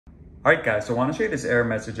Alright guys, so I want to show you this error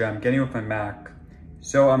message I'm getting with my Mac.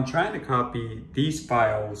 So I'm trying to copy these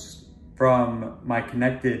files from my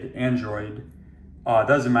connected Android.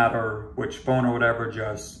 Doesn't matter which phone or whatever,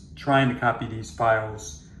 just trying to copy these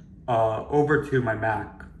files over to my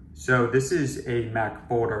Mac. So this is a Mac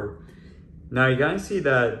folder. Now you guys see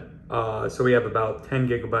that, so we have about 10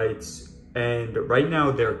 gigabytes and right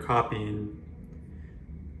now they're copying.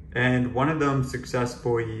 And one of them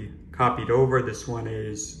successfully copied over. This one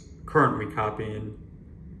is currently copying,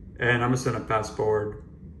 and I'm just gonna fast forward.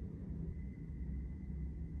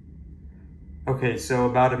 Okay, so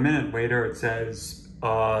about a minute later it says,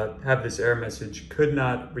 have this error message, could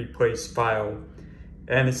not replace file.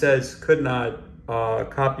 And it says could not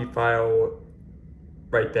copy file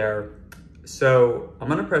right there. So I'm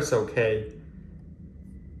gonna press OK.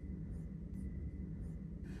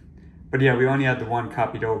 But yeah, we only had the one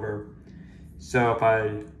copied over. So if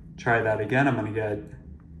I try that again, I'm gonna get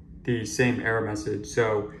the same error message.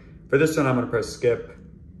 So for this one, I'm gonna press skip,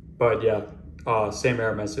 but yeah, same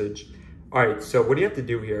error message. All right, so what you have to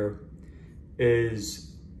do here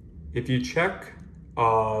is if you check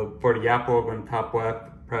for the Apple logo in the top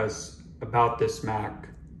left, press about this Mac,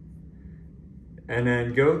 and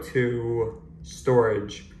then go to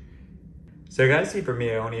storage. So you guys see for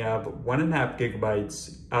me, I only have 1.5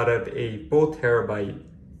 gigabytes out of a full terabyte.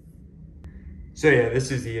 So yeah,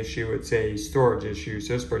 this is the issue. It's a storage issue.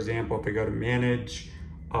 So just for example, if I go to manage,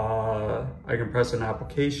 I can press on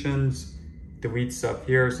applications, delete stuff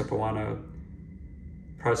here. So if I want to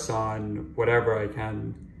press on whatever, I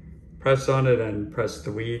can press on it and press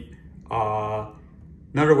delete.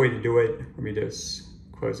 Another way to do it, let me just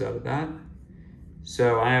close out of that.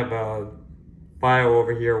 So I have a file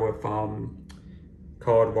over here with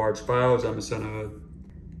called large files. I'm just gonna,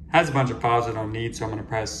 has a bunch of files I don't need, so I'm gonna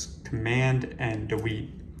press Command and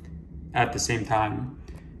delete at the same time.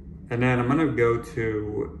 And then I'm gonna go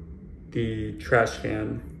to the trash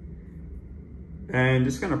can and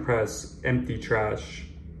just gonna press empty trash,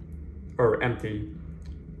 or empty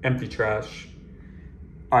trash.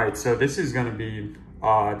 All right, so this is gonna be,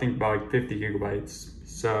 I think about like 50 gigabytes.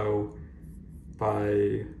 So if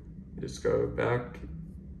I just go back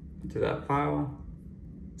into that file.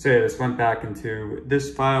 So yeah, this went back into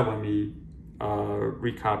this file. Let me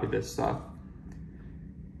recopy this stuff.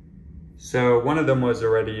 So one of them was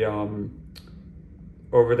already over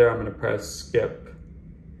there. I'm gonna press skip.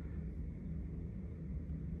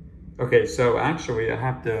 Okay, so actually I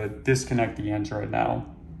have to disconnect the Android now.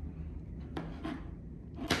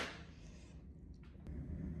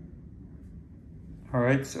 All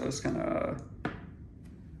right, so it's gonna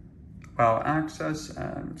allow access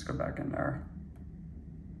and let's go back in there.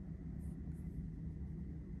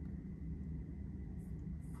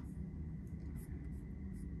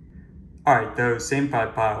 All right, those same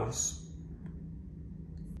 5 files.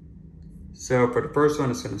 So for the first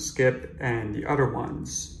one, it's gonna skip, and the other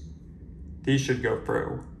ones, these should go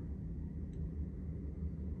through.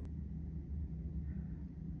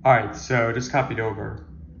 All right, so just copied over.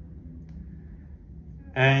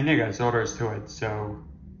 And yeah guys, all there is to it. So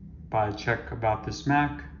if I check about this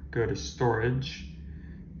Mac, go to storage,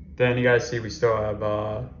 then you guys see we still have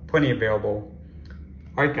plenty available.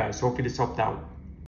 All right guys, hopefully this helped out.